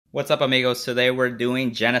What's up, amigos? Today we're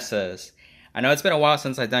doing Genesis. I know it's been a while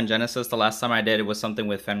since I've done Genesis. The last time I did it was something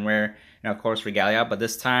with Fenrir and of course Regalia, but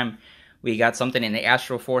this time we got something in the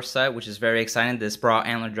Astral 4 set, which is very exciting. This brought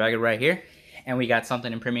Antler Dragon right here, and we got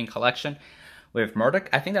something in Premium Collection with Murdoch.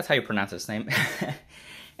 I think that's how you pronounce his name.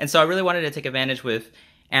 And so I really wanted to take advantage with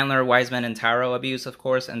Antler, Wiseman, and Taro abuse, of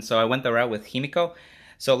course, and so I went the route with Himiko.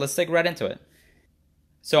 So let's dig right into it.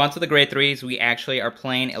 So onto the grade 3s, we actually are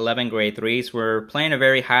playing 11 grade 3s. We're playing a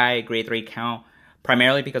very high grade 3 count,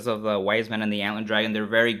 primarily because of the Wiseman and the Antler Dragon. They're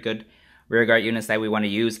very good rearguard units that we want to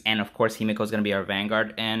use, and of course Himiko is going to be our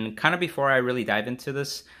vanguard. And kind of before I really dive into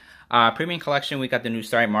this, Premium Collection, we got the new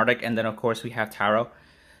Starry Marduk, and then of course we have Taro.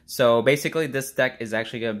 So basically this deck is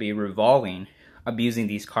actually going to be revolving, abusing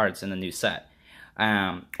these cards in the new set.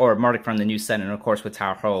 Or Marduk from the new set, and of course with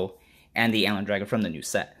Taro and the Antler Dragon from the new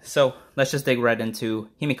set. So let's just dig right into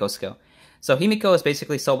Himiko's skill. So Himiko is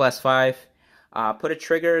basically Soul Blast 5. Put a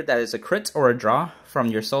trigger that is a crit or a draw from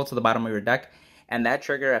your soul to the bottom of your deck, and that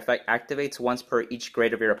trigger effect activates once per each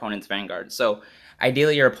grade of your opponent's vanguard. So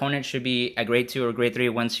ideally your opponent should be a grade 2 or grade 3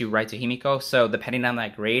 once you write to Himiko. So depending on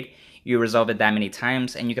that grade, you resolve it that many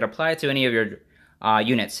times, and you can apply it to any of your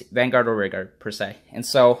units, vanguard or rearguard per se. And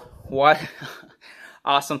so what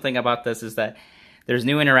awesome thing about this is that there's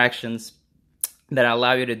new interactions that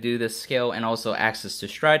allow you to do this skill and also access to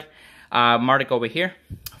Stride. Marduk over here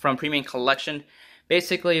from Premium Collection.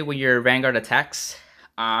 Basically, when your Vanguard attacks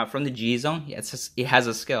from the G zone, it has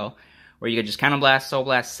a skill where you can just Counter Blast, Soul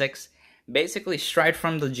Blast 6, basically Stride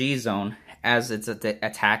from the G zone as it's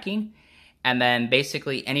attacking, and then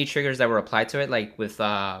basically any triggers that were applied to it, like with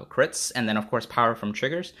crits, and then of course power from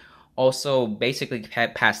triggers, also basically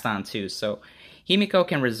passed on too. So Himiko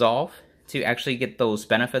can resolve to actually get those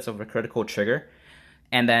benefits of a critical trigger,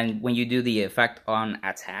 and then when you do the effect on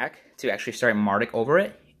attack to actually start Marduk over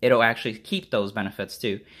it, it'll actually keep those benefits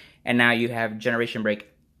too. And now you have Generation Break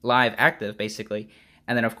live active basically,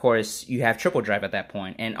 and then of course you have triple drive at that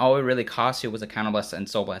point, and all it really cost you was a Counter Blast and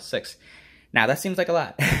Soul Blast 6. Now that seems like a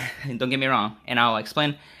lot, don't get me wrong, and I'll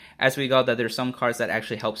explain as we go that there's some cards that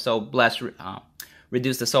actually help Soul Blast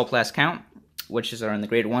reduce the Soul Blast count, which are in the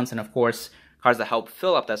grade 1s, and of course cards that help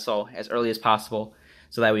fill up that soul as early as possible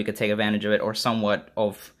so that we could take advantage of it, or somewhat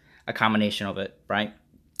of a combination of it, right?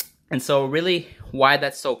 And so really why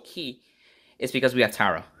that's so key is because we have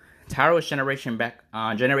Taro. Taro is Generation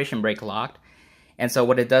Break locked, and so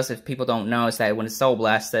what it does, if people don't know, is that when it's Soul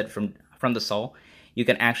Blasted from the soul, you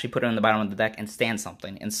can actually put it on the bottom of the deck and stand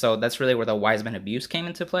something. And so that's really where the Wiseman abuse came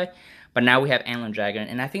into play. But now we have Antler Dragon,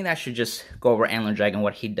 and I think that should just go over Antler Dragon,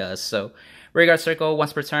 what he does. So Rearguard Circle,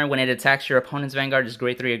 once per turn, when it attacks your opponent's vanguard is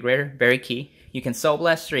grade 3 or greater, very key. You can Soul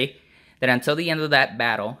Blast 3, then until the end of that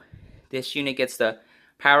battle, this unit gets the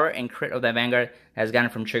power and crit of that vanguard that has gotten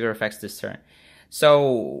from trigger effects this turn. So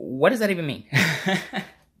what does that even mean?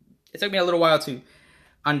 It took me a little while to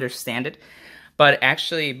understand it, but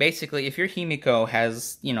actually, basically, if your Himiko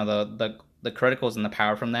has, you know, the criticals and the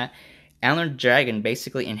power from that, Antler Dragon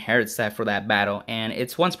basically inherits that for that battle, and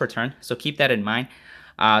it's once per turn, so keep that in mind.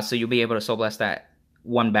 So you'll be able to Soul Blast that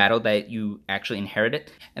one battle that you actually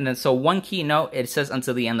inherited. And then, so one key note, it says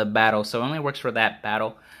until the end of battle, so it only works for that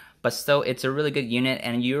battle, but still, it's a really good unit,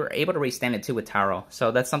 and you're able to restand it too with Taro,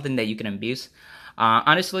 so that's something that you can abuse.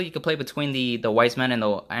 Honestly, you can play between the Wiseman and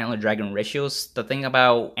the Antler Dragon ratios. The thing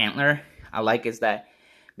about Antler I like is that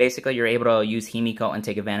basically you're able to use Himiko and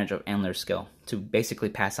take advantage of Antler's skill to basically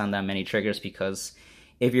pass on that many triggers, because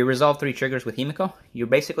if you resolve 3 triggers with Himiko, you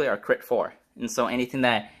basically are crit 4. And so anything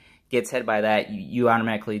that gets hit by that, you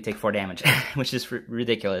automatically take 4 damage, which is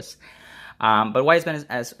ridiculous. But Wiseman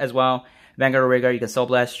is as well. Vanguard or Rearguard, you can Soul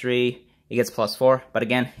Blast 3, it gets +4. But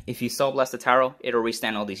again, if you Soul Blast the Taro, it'll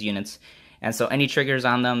restand all these units. And so any triggers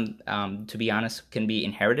on them, to be honest, can be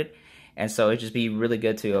inherited. And so it'd just be really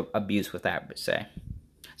good to abuse with that, per se.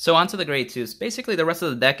 So onto the grade 2s. Basically, the rest of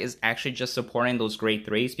the deck is actually just supporting those grade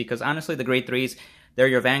 3s, because honestly, the grade 3s, they're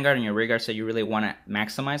your vanguard and your rearguard, so you really want to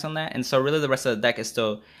maximize on that. And so really the rest of the deck is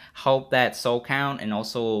to help that soul count and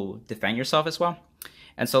also defend yourself as well.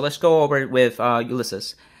 And so let's go over it with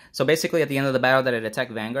Ulysses. So basically at the end of the battle that it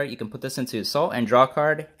attacked vanguard, you can put this into soul and draw a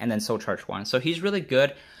card and then soul charge 1. So he's really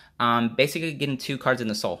good, basically getting 2 cards in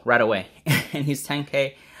the soul right away. And he's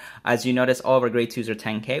 10k. As you notice, all of our grade 2s are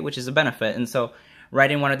 10k, which is a benefit. And so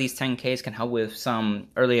writing one of these 10ks can help with some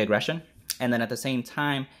early aggression. And then at the same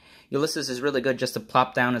time, Ulysses is really good just to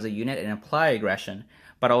plop down as a unit and apply aggression,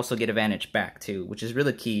 but also get advantage back too, which is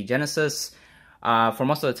really key. Genesis, for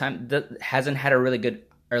most of the time, hasn't had a really good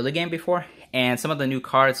early game before, and some of the new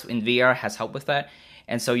cards in VR has helped with that.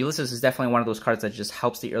 And so Ulysses is definitely one of those cards that just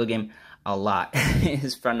helps the early game a lot. It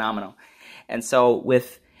is phenomenal. And so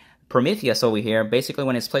with Prometheus over here, basically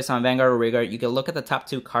when it's placed on Vanguard or Rearguard, you can look at the top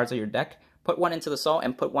 2 cards of your deck, put one into the soul,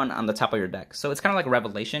 and put one on the top of your deck. So it's kind of like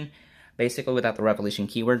Revelation, basically without the Revelation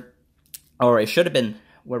keyword. Or it should have been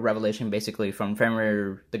with Revelation, basically, from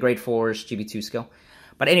Fenrir, the Great Force, GB2 skill.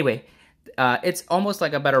 But anyway, it's almost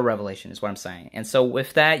like a better Revelation, is what I'm saying. And so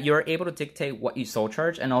with that, you're able to dictate what you soul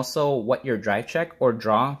charge, and also what your drive check or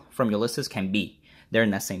draw from your listas can be there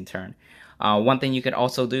in that same turn. One thing you could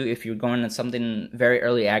also do if you're going to something very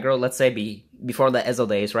early aggro, let's say before the Ezo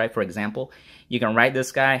days, right, for example, you can ride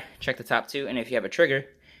this guy, check the top 2, and if you have a trigger,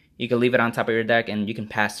 you can leave it on top of your deck and you can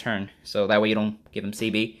pass turn. So that way you don't give them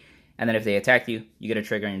CB. And then if they attack you, you get a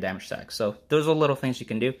trigger in your damage stack. So those are little things you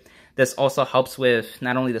can do. This also helps with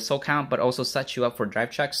not only the soul count, but also sets you up for drive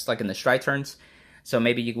checks, like in the stride turns. So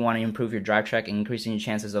maybe you want to improve your drive check and increasing your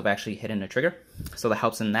chances of actually hitting a trigger. So that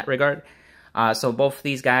helps in that regard. So both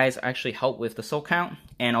these guys actually help with the soul count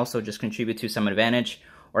and also just contribute to some advantage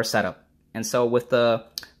or setup. And so with the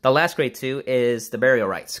last grade 2 is the Burial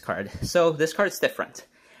Rites card. So this card is different.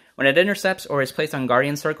 When it intercepts or is placed on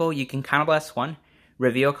Guardian Circle, you can counterblast 1,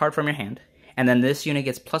 reveal a card from your hand, and then this unit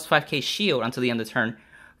gets plus 5k shield until the end of the turn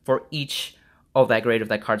for each of that grade of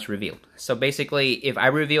that card's revealed. So basically, if I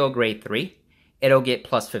reveal a grade 3, it'll get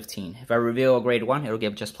plus 15. If I reveal a grade 1, it'll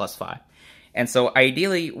get just plus 5. And so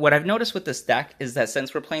ideally, what I've noticed with this deck is that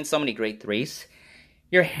since we're playing so many grade 3s,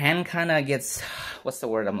 your hand kind of gets, what's the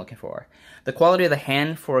word I'm looking for? The quality of the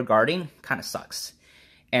hand for guarding kind of sucks.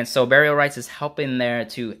 And so Burial Rites is helping there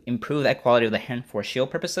to improve that quality of the hand for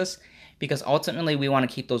shield purposes, because ultimately we want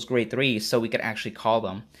to keep those grade 3s so we could actually call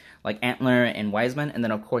them, like Antler and Wiseman, and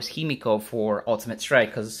then of course Himiko for Ultimate Stride,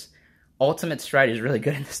 because Ultimate Stride is really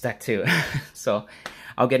good in this deck too. So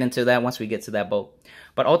I'll get into that once we get to that boat.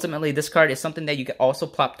 But ultimately, this card is something that you can also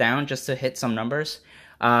plop down just to hit some numbers.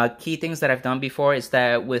 Key things that I've done before is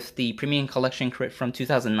that with the Premium Collection crit from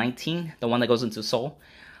 2019, the one that goes into Soul,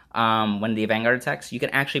 when the Vanguard attacks, you can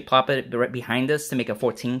actually plop it right behind this to make a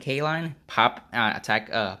 14k line. Pop,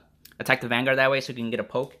 attack the Vanguard that way so you can get a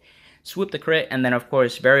poke. Swoop the crit, and then of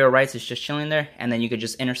course, Burial Rites is just chilling there, and then you could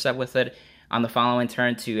just intercept with it on the following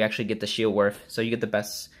turn to actually get the shield worth. So you get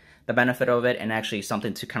the benefit of it, and actually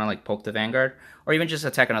something to kind of like poke the Vanguard, or even just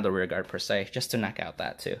attack another rear guard per se, just to knock out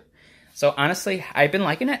that too. So honestly, I've been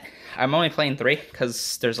liking it. I'm only playing 3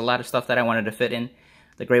 because there's a lot of stuff that I wanted to fit in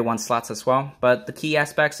the grade 1 slots as well. But the key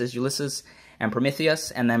aspects is Ulysses and Prometheus,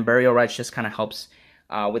 and then Burial Rites just kind of helps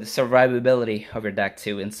with the survivability of your deck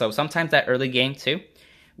too. And so sometimes that early game too,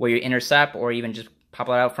 where you intercept or even just pop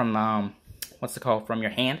it out from from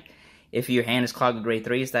your hand. If your hand is clogged with grade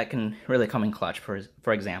 3s, that can really come in clutch,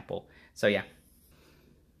 for example. So yeah.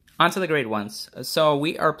 On to the grade 1s. So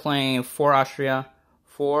we are playing 4 Austria,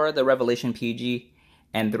 4 the Revelation PG,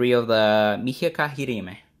 and 3 of the Mihika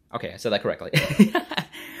Hirime. Okay, I said that correctly.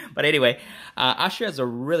 But anyway, Austria is a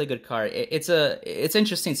really good card. It's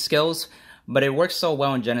interesting skills, but it works so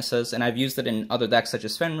well in Genesis, and I've used it in other decks such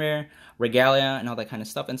as Fenrir, Regalia, and all that kind of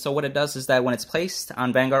stuff. And so what it does is that when it's placed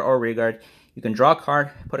on Vanguard or Rearguard, you can draw a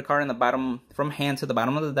card, put a card in the bottom, from hand to the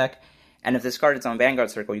bottom of the deck, and if this card is on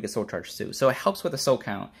Vanguard Circle, you get Soul Charge too. So it helps with the soul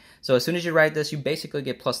count. So as soon as you ride this, you basically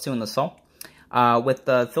get +2 in the soul. With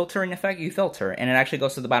the filtering effect, you filter, and it actually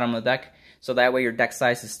goes to the bottom of the deck, so that way your deck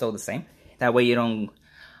size is still the same. That way you don't,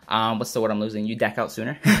 what's the word I'm losing? You deck out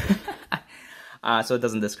sooner. So it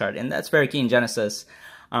doesn't discard, and that's very key in Genesis,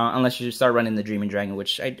 unless you start running the Dreaming Dragon,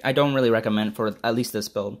 which I don't really recommend for at least this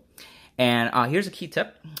build. And here's a key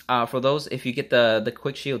tip for those, if you get the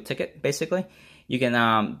Quick Shield ticket, basically, you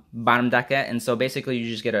can bottom deck it, and so basically you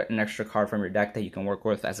just get an extra card from your deck that you can work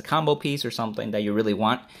with as a combo piece or something that you really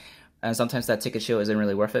want. And sometimes that ticket shield isn't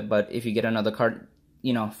really worth it, but if you get another card,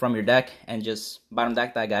 you know, from your deck and just bottom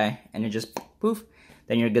deck that guy, and you just poof,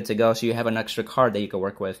 then you're good to go. So you have an extra card that you can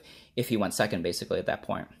work with if you went second, basically, at that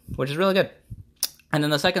point, which is really good. And then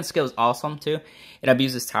the second skill is awesome too. It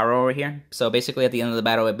abuses Tower over here. So basically at the end of the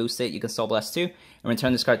battle, it boosts it. You can Soul Blast 2 and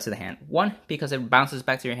return this card to the hand. 1, because it bounces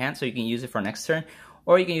back to your hand, so you can use it for next turn.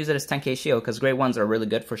 Or you can use it as 10k shield, because grade 1s are really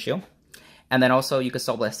good for shield. And then also you can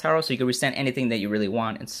Soul Blast Tower, so you can restand anything that you really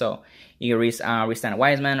want. And so you can restand a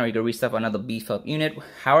Wiseman, or you can restuff another beef up unit.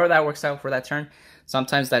 However that works out for that turn,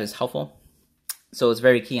 sometimes that is helpful. So it's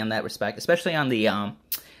very key on that respect, especially on the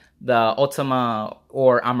Ultima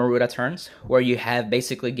or Amaruta turns, where you have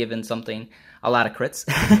basically given something a lot of crits,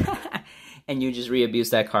 and you just re-abuse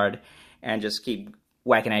that card and just keep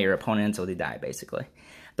whacking at your opponent until they die, basically.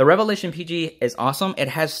 The Revelation PG is awesome. It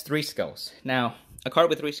has 3 skills. Now, a card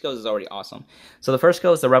with 3 skills is already awesome. So the first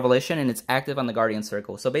skill is the Revelation, and it's active on the Guardian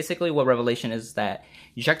Circle. So basically what Revelation is that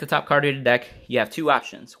you check the top card of your deck, you have 2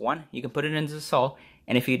 options. 1, you can put it into the Soul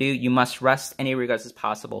And if you do, you must rest any rearguards as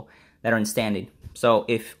possible that are in standing. So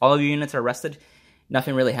if all of your units are rested,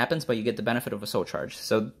 nothing really happens, but you get the benefit of a soul charge.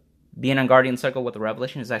 So being on Guardian Circle with the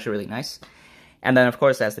Revelation is actually really nice. And then, of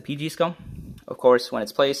course, as the PG skill, of course, when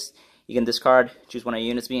it's placed, you can discard, choose one of your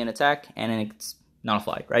units being in attack, and then it's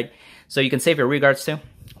nullified, right? So you can save your rearguards too,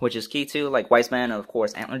 which is key too, like Wiseman and, of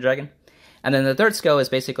course, Antler Dragon. And then the third skill is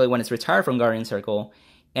basically when it's retired from Guardian Circle,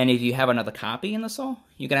 and if you have another copy in the soul,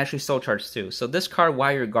 you can actually soul charge too. So this card,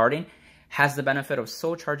 while you're guarding, has the benefit of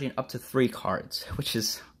soul charging up to 3 cards, which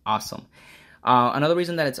is awesome. Another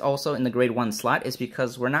reason that it's also in the grade 1 slot is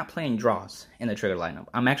because we're not playing draws in the trigger lineup.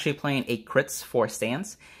 I'm actually playing 8 crits, 4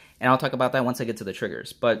 stands, and I'll talk about that once I get to the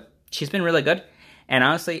triggers. But she's been really good, and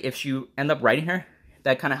honestly, if you end up writing her,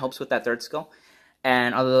 that kind of helps with that third skill.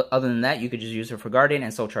 And other than that, you could just use her for guarding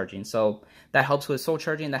and soul charging. So that helps with soul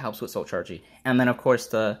charging, that helps with soul charging. And then, of course,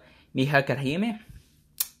 the Mihakahime,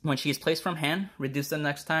 when she's placed from hand, reduce the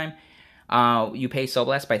next time, you pay Soul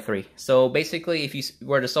Blast by 3. So basically, if you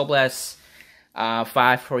were to Soul Blast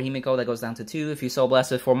 5 for Himiko, that goes down to 2. If you Soul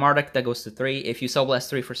Blast it for Marduk, that goes to 3. If you Soul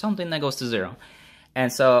Blast 3 for something, that goes to 0.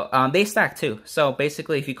 And so they stack too. So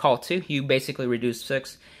basically, if you call 2, you basically reduce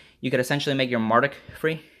 6. You could essentially make your Marduk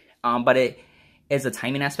free, but it is a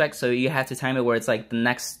timing aspect, so you have to time it where it's like the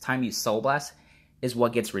next time you Soul Blast is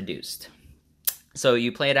what gets reduced. So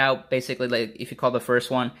you play it out basically like if you call the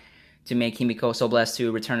first one to make Himiko Soul Blast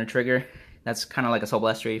 2 return a trigger, that's kind of like a Soul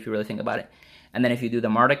Blast 3 if you really think about it. And then if you do the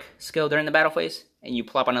Marduk skill during the battle phase, and you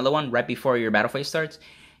plop another one right before your battle phase starts,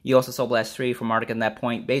 you also Soul Blast 3 for Marduk at that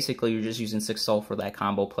point. Basically, you're just using 6 soul for that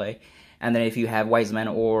combo play. And then if you have Wiseman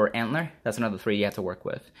or Antler, that's another 3 you have to work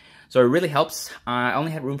with. So it really helps. I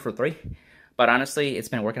only had room for 3, but honestly, it's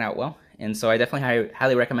been working out well. And so I definitely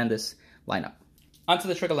highly recommend this lineup. Onto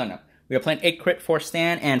the trigger lineup. We are playing 8 crit, 4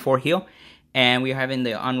 stand, and 4 heal. And we are having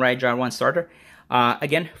the Unride Jar 1 starter.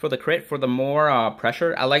 Again, for the crit, for the more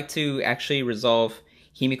pressure, I like to actually resolve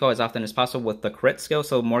Himiko as often as possible with the crit skill,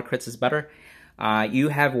 so more crits is better. You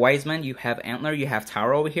have Wiseman, you have Antler, you have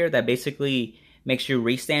Tower over here that basically makes you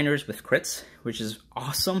restanders with crits, which is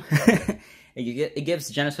awesome. It gives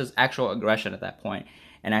Genesis actual aggression at that point,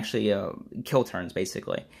 and actually kill turns,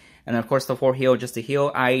 basically. And then, of course, the 4 heal just to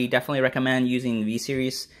heal. I definitely recommend using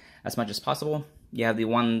V-Series as much as possible. You have the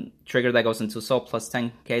 1 trigger that goes into Soul plus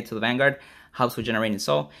 10k to the Vanguard, helps with generating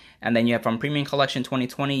Soul. And then you have from Premium Collection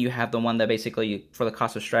 2020, you have the one that basically, for the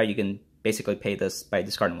cost of Stride, you can basically pay this by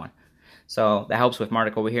discarding 1. So that helps with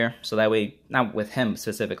Marduk over here. So that way, not with him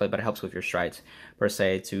specifically, but it helps with your strides, per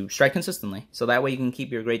se, to strike consistently. So that way you can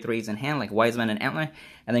keep your grade 3s in hand, like Wiseman and Antler,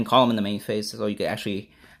 and then call them in the main phase, so you can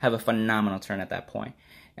actually have a phenomenal turn at that point.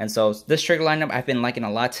 And so this trigger lineup I've been liking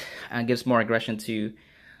a lot. It gives more aggression to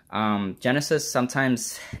Genesis.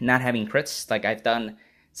 Sometimes not having crits, like I've done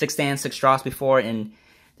 6 stands, 6 draws before, and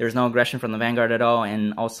there's no aggression from the Vanguard at all,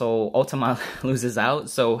 and also Ultima loses out,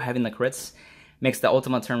 so having the crits makes the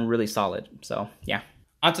Ultima turn really solid. So yeah.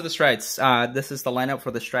 Onto the strides. This is the lineup for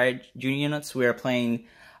the Stride Junior units. We are playing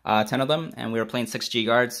 10 of them, and we are playing 6 G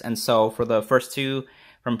guards. And so for the first 2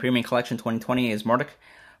 from Premium Collection 2020 is Marduk.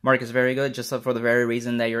 Marduk is very good, just for the very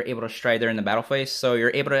reason that you're able to stride during the battle phase. So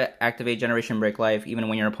you're able to activate Generation Break Life even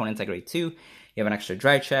when your opponent's at grade 2. You have an extra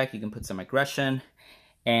drive check, you can put some aggression.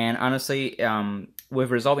 And honestly, with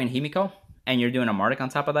resolving Himiko, and you're doing a Marduk on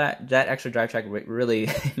top of that, that extra drive check really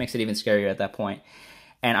makes it even scarier at that point.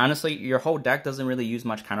 And honestly, your whole deck doesn't really use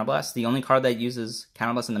much Counterblast. The only card that uses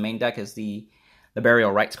Counterblast in the main deck is the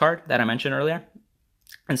Burial Rites card that I mentioned earlier.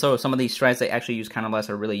 And so some of these strides that actually use Counterblast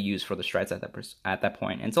are really used for the strides at that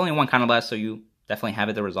point. And it's only 1 Counterblast, so you definitely have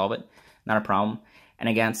it to resolve it. Not a problem. And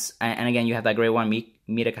again, you have that grade 1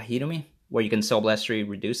 Mita Kahirumi, where you can Soul Blast 3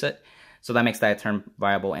 reduce it. So that makes that turn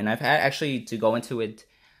viable. And I've had actually to go into it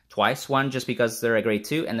twice. One, just because they're at grade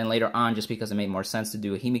 2, and then later on, just because it made more sense to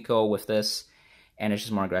do a Himiko with this, and it's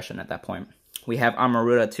just more aggression at that point. We have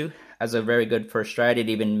Amaruta 2 as a very good first stride, and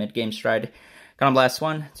even mid-game stride. Counterblast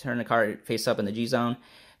 1, turn the card face up in the G zone.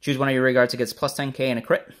 Choose one of your rearguards, it gets plus 10k and a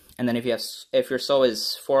crit. And then if your soul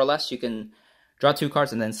is 4 or less, you can draw 2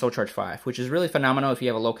 cards and then soul charge 5, which is really phenomenal if you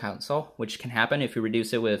have a low count soul, which can happen if you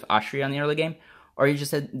reduce it with Astral on the early game, or you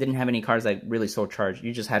just didn't have any cards that really soul charged.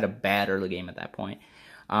 You just had a bad early game at that point.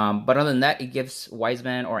 But other than that, it gives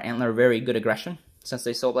Wiseman or Antler very good aggression. Since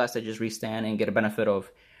they Soul Blast, they just restand and get a benefit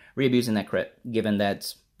of re-abusing that crit, given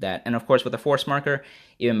that. And of course, with the Force Marker,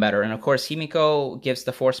 even better. And of course, Himiko gives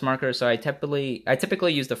the Force Marker, so I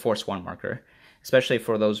typically use the Force 1 marker, especially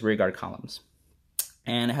for those rearguard columns.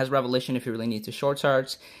 And it has Revelation if you really need to short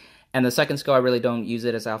charge. And the second skill, I really don't use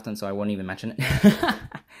it as often, so I won't even mention it.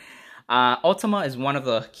 Ultima is one of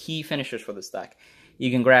the key finishers for this deck. you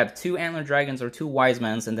can grab 2 Antler Dragons or 2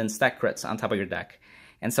 Wisemans and then stack crits on top of your deck.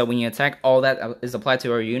 And so when you attack, all that is applied to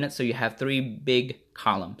your unit, so you have 3 big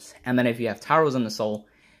columns. And then if you have Taros in the soul,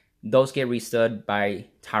 those get restood by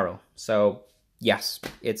Taro. So yes,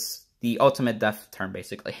 it's the ultimate death turn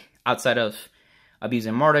basically. Outside of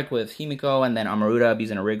abusing Marduk with Himiko and then Amaruta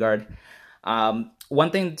abusing a Rearguard. One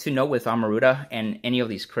thing to note with Amaruta and any of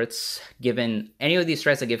these crits, given any of these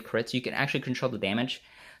threats that give crits, you can actually control the damage.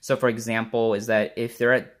 So for example, is that if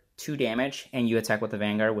they're at 2 damage and you attack with the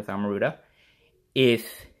Vanguard with Amaruta,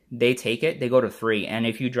 if they take it, they go to 3. And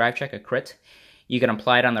if you drive check a crit, you can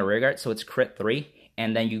apply it on the Rearguard, so it's crit 3.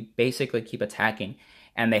 And then you basically keep attacking.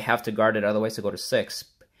 And they have to guard it otherwise to go to 6.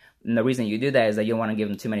 And the reason you do that is that you don't want to give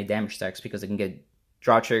them too many damage stacks because they can get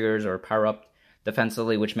draw triggers or power up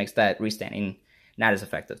defensively, which makes that restanding not as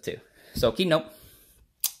effective too. So key note.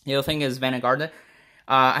 The other thing is Vanguard.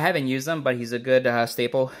 I haven't used him, but he's a good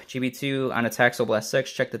staple. GB2 on attack, so blast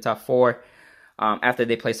 6. Check the top 4. After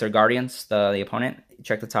they place their guardians, the opponent,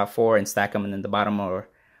 check the top 4 and stack them, and then the bottom or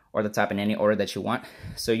the top in any order that you want.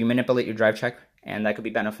 So you manipulate your drive check, and that could be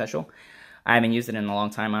beneficial. I haven't used it in a long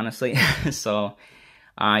time, honestly. So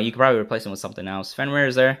you could probably replace them with something else. Fenrir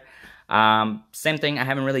is there. Same thing, I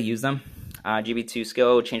haven't really used them. GB2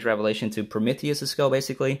 skill, change Revelation to Prometheus' skill,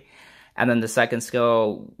 basically. And then the second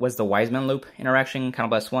skill was the Wiseman loop interaction. Counter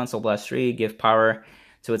blast 1, soul blast 3, give power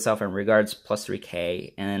to itself in regards, plus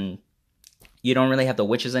 3k. And you don't really have the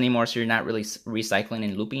witches anymore, so you're not really recycling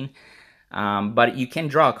and looping. But you can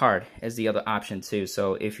draw a card as the other option too.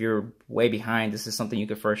 So if you're way behind, this is something you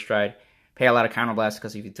could first try. Pay a lot of counter blast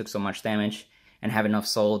because if you took so much damage and have enough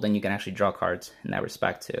soul, then you can actually draw cards in that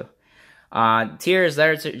respect too. Tier is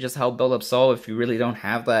there to just help build up soul if you really don't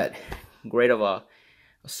have that great of a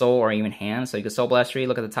soul or even hand. So you can soul blast 3,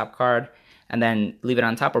 look at the top card, and then leave it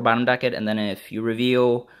on top or bottom deck it. And then if you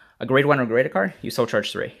reveal a grade 1 or greater card, you soul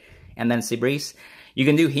charge 3. And then Seabreeze, you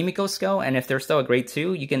can do Himiko's skill, and if they're still a grade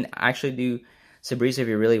 2, you can actually do Seabreeze if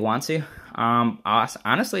you really want to.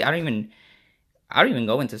 Honestly, I don't even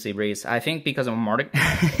go into Seabreeze. I think because of Marduk,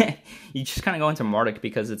 you just kind of go into Marduk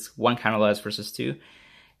because it's 1 counter blast versus 2,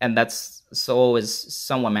 and that's soul is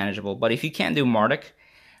somewhat manageable. But if you can't do Marduk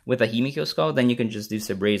with a Himiko skill, then you can just do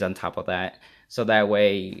Seabreeze on top of that. So that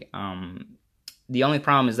way, the only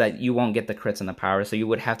problem is that you won't get the crits and the power, so you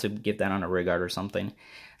would have to give that on a Rearguard or something.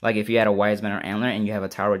 Like if you had a Wiseman or Antler and you have a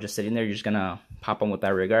tower just sitting there, you're just gonna pop them with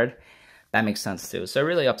that Rearguard. That makes sense too. So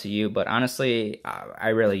really up to you, but honestly, I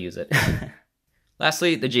rarely use it.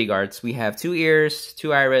 Lastly, the G-Guards. We have 2 Ears,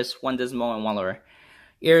 2 Iris, 1 Dismal, and 1 Lure.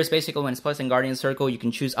 Ears, basically when it's placed in Guardian Circle, you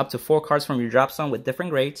can choose up to 4 cards from your drop zone with different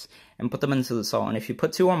grades and put them into the soul. And if you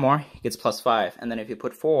put 2 or more, it gets plus 5. And then if you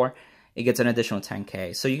put 4, it gets an additional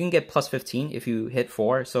 10k. So you can get plus 15 if you hit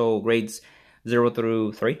 4, so grades 0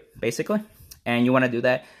 through 3, basically. And you want to do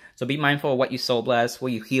that. So be mindful of what you soul blast,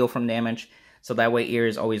 what you heal from damage, so that way Ear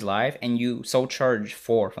is always live, and you soul charge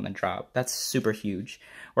 4 from the drop. That's super huge.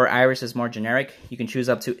 Where Iris is more generic, you can choose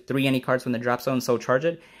up to 3 any cards from the drop zone, soul charge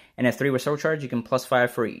it. And if 3 were soul charged, you can plus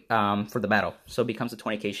 5 for the battle. So it becomes a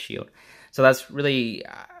 20k shield. So that's really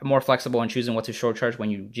more flexible in choosing what to soul charge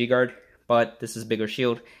when you G-Guard. But this is bigger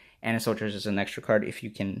shield, and a soul charge is an extra card if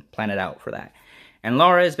you can plan it out for that. And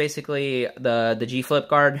Laura is basically the G-Flip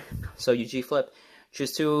card. So you G-Flip,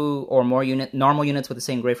 choose 2 or more normal units with the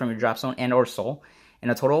same grade from your drop zone and or soul, in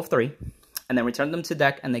a total of 3. And then return them to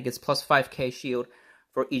deck, and that gets plus 5k shield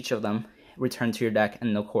for each of them. Return to your deck,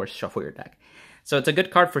 and of course, shuffle your deck. So it's a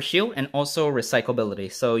good card for shield and also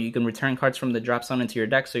recyclability. So you can return cards from the drop zone into your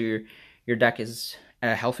deck, so your deck is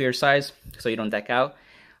a healthier size, so you don't deck out.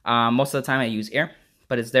 Most of the time I use Air,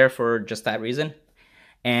 but it's there for just that reason.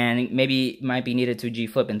 And maybe it might be needed to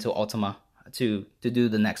G-Flip into Ultima to do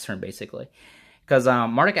the next turn, basically. Because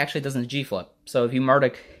Marduk actually doesn't G-Flip. So if you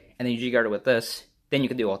Marduk and then you G-Guard it with this, then you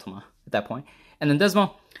can do Ultima at that point. And then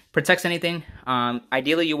Dismal protects anything.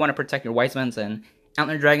 Ideally, you want to protect your Wisemans and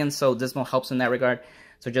Antler Dragons, so Dismal helps in that regard.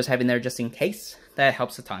 So just having there just in case, that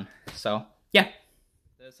helps a ton. So, yeah.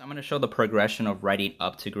 I'm going to show the progression of writing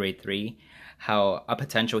up to grade 3, how a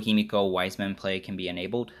potential Himiko Wiseman play can be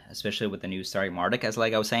enabled, especially with the new Starry Marduk, as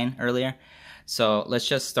like I was saying earlier. So let's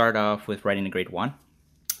just start off with writing a grade 1.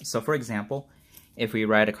 So for example, if we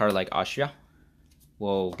write a card like Austria,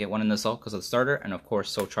 we'll get 1 in the soul because of the starter, and of course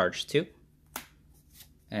soul charge 2.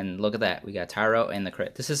 And look at that, we got Tyro and the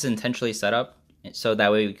crit. This is intentionally set up so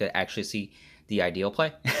that way we could actually see the ideal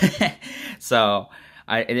play. So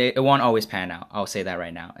it won't always pan out, I'll say that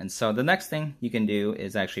right now. And so the next thing you can do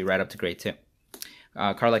is actually write up to grade 2.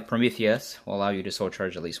 A card like Prometheus will allow you to soul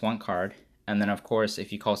charge at least 1 card. And then of course,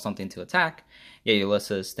 if you call something to attack, yeah,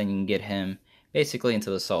 Ulysses, then you can get him basically into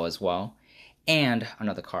the soul as well. and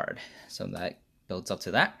another card. So that builds up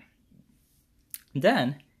to that.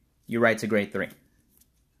 Then you ride to grade 3.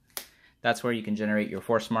 That's where you can generate your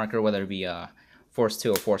force marker, whether it be force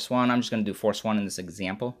 2 or force 1. I'm just going to do force 1 in this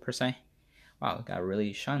example, per se. Wow, it got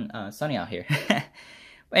really sunny out here.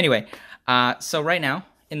 Anyway, so right now,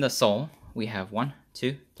 in the soul, we have 1,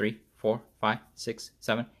 2, 3, 4, 5, 6,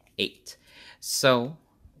 7, 8. So,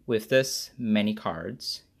 with this many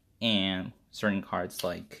cards, and certain cards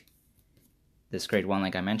like this grade 1,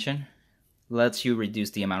 like I mentioned, lets you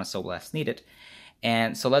reduce the amount of soul blast needed.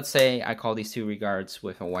 And so let's say I call these 2 regards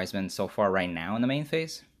with a Wiseman so far right now in the main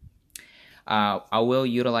phase. I will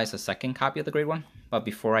utilize a second copy of the grade 1, but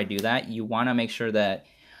before I do that, you want to make sure that,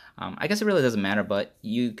 I guess it really doesn't matter, but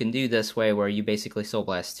you can do this way where you basically soul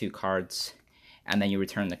blast 2 cards, and then you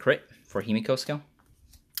return the crit for Himiko skill.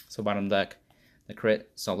 So bottom deck, the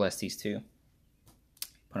crit, soul blast these 2,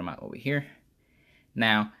 put them out over here.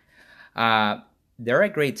 Now, they're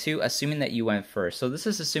at grade 2, assuming that you went first. So this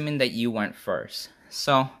is assuming that you went first.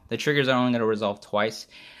 So the triggers are only going to resolve twice.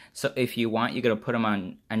 So if you want, you're going to put him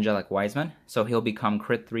on Angelic Wiseman. So he'll become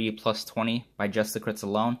crit 3 plus 20 by just the crits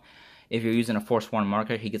alone. If you're using a force 1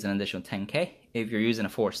 marker, he gets an additional 10k. If you're using a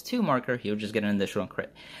force 2 marker, he'll just get an additional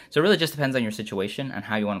crit. So it really just depends on your situation and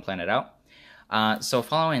how you want to plan it out. So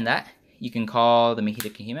following that, you can call the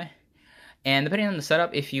Himiko. And depending on the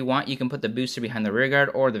setup, if you want, you can put the booster behind the rear guard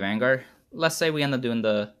or the vanguard. Let's say we end up doing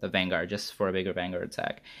the vanguard just for a bigger vanguard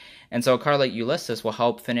attack. And so a card like Ulysses will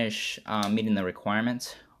help finish meeting the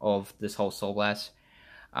requirements of this whole Soul Blast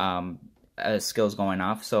skills going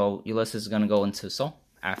off. So Ulysses is going to go into Soul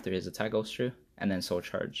after his attack goes through, and then Soul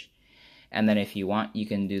Charge. And then if you want, you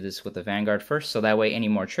can do this with the Vanguard first, so that way any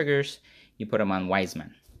more triggers, you put them on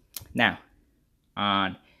Wiseman. Now,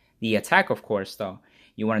 on the attack, of course, though,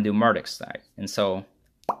 you want to do Murdic side. And so,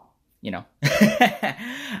 you know,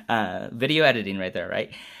 video editing right there,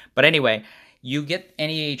 right? But anyway, you get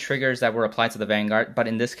any triggers that were applied to the Vanguard, but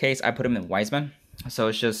in this case, I put them in Wiseman. So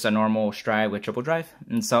it's just a normal stride with triple drive.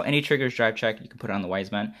 And so any triggers drive check, you can put it on the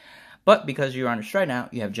Wiseman. But because you're on a stride now,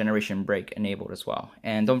 you have Generation Break enabled as well.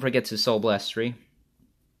 And don't forget to Soul Blast 3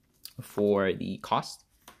 for the cost.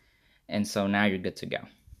 And so now you're good to go.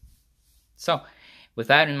 So with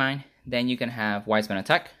that in mind, then you can have Wiseman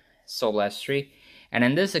attack, Soul Blast 3. And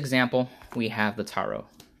in this example, we have the Taro.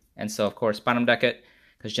 And so of course, bottom deck it,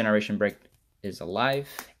 because Generation Break is alive.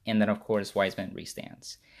 And then of course, Wiseman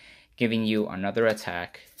restands, giving you another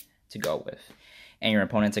attack to go with. And your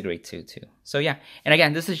opponent's a grade 2 too. So yeah, and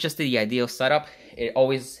again, this is just the ideal setup. It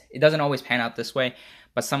doesn't always pan out this way,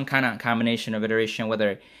 but some kind of combination of iteration,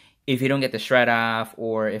 whether if you don't get the shred off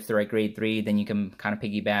or if they're at grade 3, then you can kind of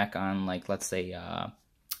piggyback on, like, let's say an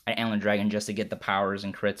Antler Dragon just to get the powers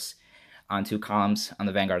and crits on 2 columns on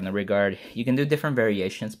the Vanguard and the rear guard. You can do different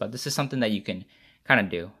variations, but this is something that you can kind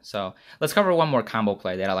of do. So let's cover one more combo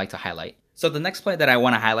play that I like to highlight. So the next play that I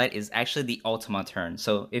want to highlight is actually the Ultima turn.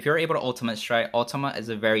 So if you're able to Ultimate Stride, Ultima is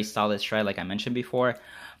a very solid stride like I mentioned before.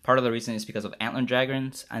 Part of the reason is because of Antler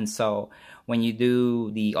Dragons. And so when you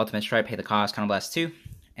do the Ultimate Stride, pay the cost, Counter Blast 2,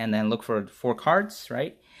 and then look for 4 cards,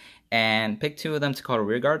 right? And pick 2 of them to call a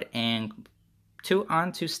rear guard and 2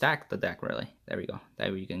 on to stack the deck, really. There we go.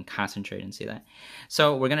 That way you can concentrate and see that.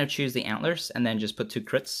 So we're going to choose the Antlers and then just put 2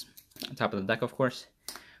 crits on top of the deck, of course.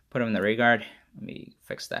 Put them in the rear guard. Let me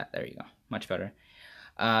fix that. There you go. Much better.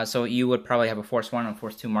 So you would probably have a Force 1 or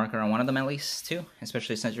Force 2 marker on one of them at least, too,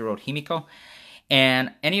 especially since you wrote Himiko.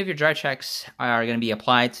 And any of your drive checks are going to be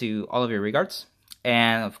applied to all of your regards.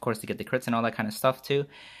 And, of course, to get the crits and all that kind of stuff, too.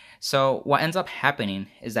 So what ends up happening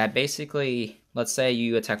is that basically, let's say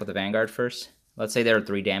you attack with the Vanguard first. Let's say there are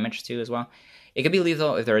 3 damage, too, as well. It could be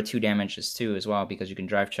lethal if there are 2 damages, too, as well, because you can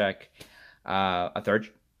drive check a 3rd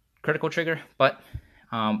critical trigger. But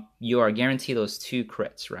you are guaranteed those 2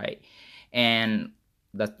 crits, right? And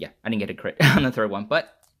that, yeah, I didn't get a crit on the 3rd one,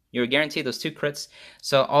 but you're guaranteed those 2 crits.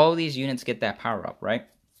 So all these units get that power up, right?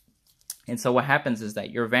 And so what happens is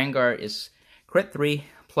that your Vanguard is crit 3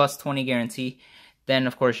 plus 20 guarantee. Then,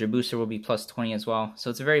 of course, your booster will be plus 20 as well. So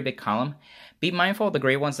it's a very big column. Be mindful of the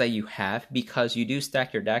great ones that you have because you do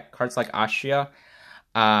stack your deck. Cards like Astral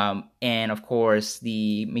and, of course,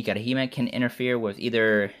 the Himiko can interfere with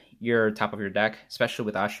either your top of your deck, especially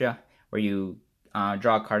with Astral, where you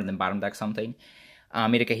draw a card and then bottom deck something.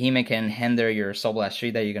 Himiko can hinder your Soul Blast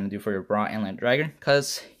 3 that you're going to do for your Brawl Antler Dragon,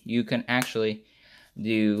 because you can actually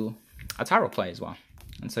do a Taro play as well.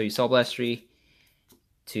 And so you Soul Blast 3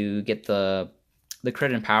 to get the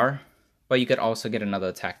crit and power, but you could also get another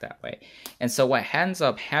attack that way. And so what ends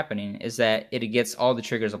up happening is that it gets all the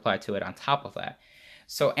triggers applied to it on top of that.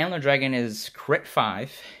 So Antler Dragon is crit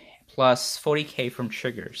 5 plus 40k from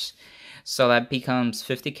triggers. So that becomes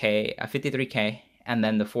 50k, 53k, and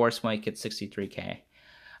then the force might get 63k.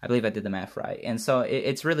 I believe I did the math right. And so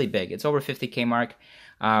it's really big. It's over 50k mark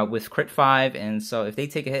with crit 5. And so if they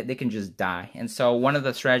take a hit, they can just die. And so one of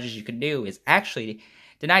the strategies you could do is actually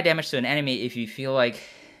deny damage to an enemy if you feel like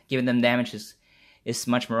giving them damage is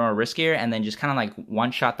much more riskier, and then just kind of like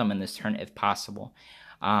one-shot them in this turn if possible.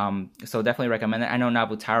 So definitely recommend it. I know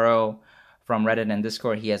Nabutaro from Reddit and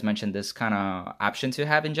Discord, he has mentioned this kind of option to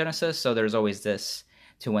have in Genesis, so there's always this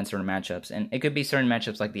to win certain matchups. And it could be certain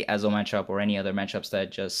matchups like the Ezo matchup or any other matchups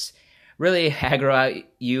that just really aggro out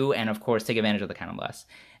you and, of course, take advantage of the Counter Blast.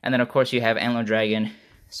 And then, of course, you have Antler Dragon,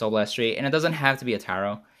 Soul Blast Street, and it doesn't have to be a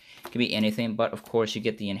Taro. It can be anything, but, of course, you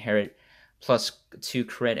get the Inherit plus 2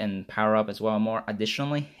 crit and power up as well more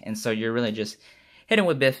additionally. And so you're really just hitting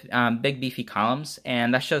with big beefy columns,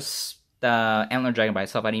 and that's just the Antler Dragon by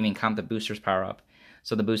itself. I didn't even count the booster's power up.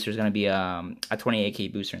 So the booster is going to be a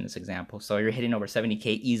 28k booster in this example. So you're hitting over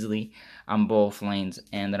 70k easily on both lanes.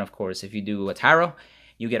 And then, of course, if you do a Taro,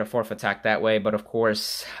 you get a 4th attack that way. But, of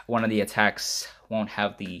course, one of the attacks won't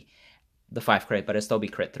have the 5 crit, but it'll still be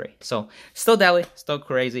crit 3. So still deadly, still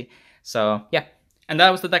crazy. So, yeah. And that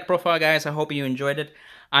was the deck profile, guys. I hope you enjoyed it.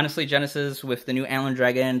 Honestly, Genesis with the new Antler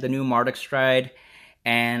Dragon, the new Marduk Stride,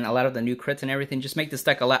 and a lot of the new crits and everything just make this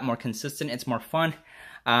deck a lot more consistent. It's more fun.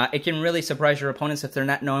 It can really surprise your opponents if they're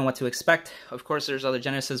not knowing what to expect. Of course, there's other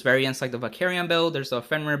Genesis variants like the Valkyrian build, there's the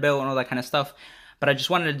Fenrir build, and all that kind of stuff. But I just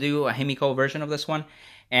wanted to do a Himiko version of this one.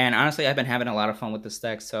 And honestly, I've been having a lot of fun with this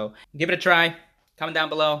deck. So give it a try. Comment down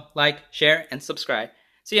below, like, share, and subscribe.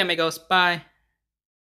 See ya, amigos. Bye.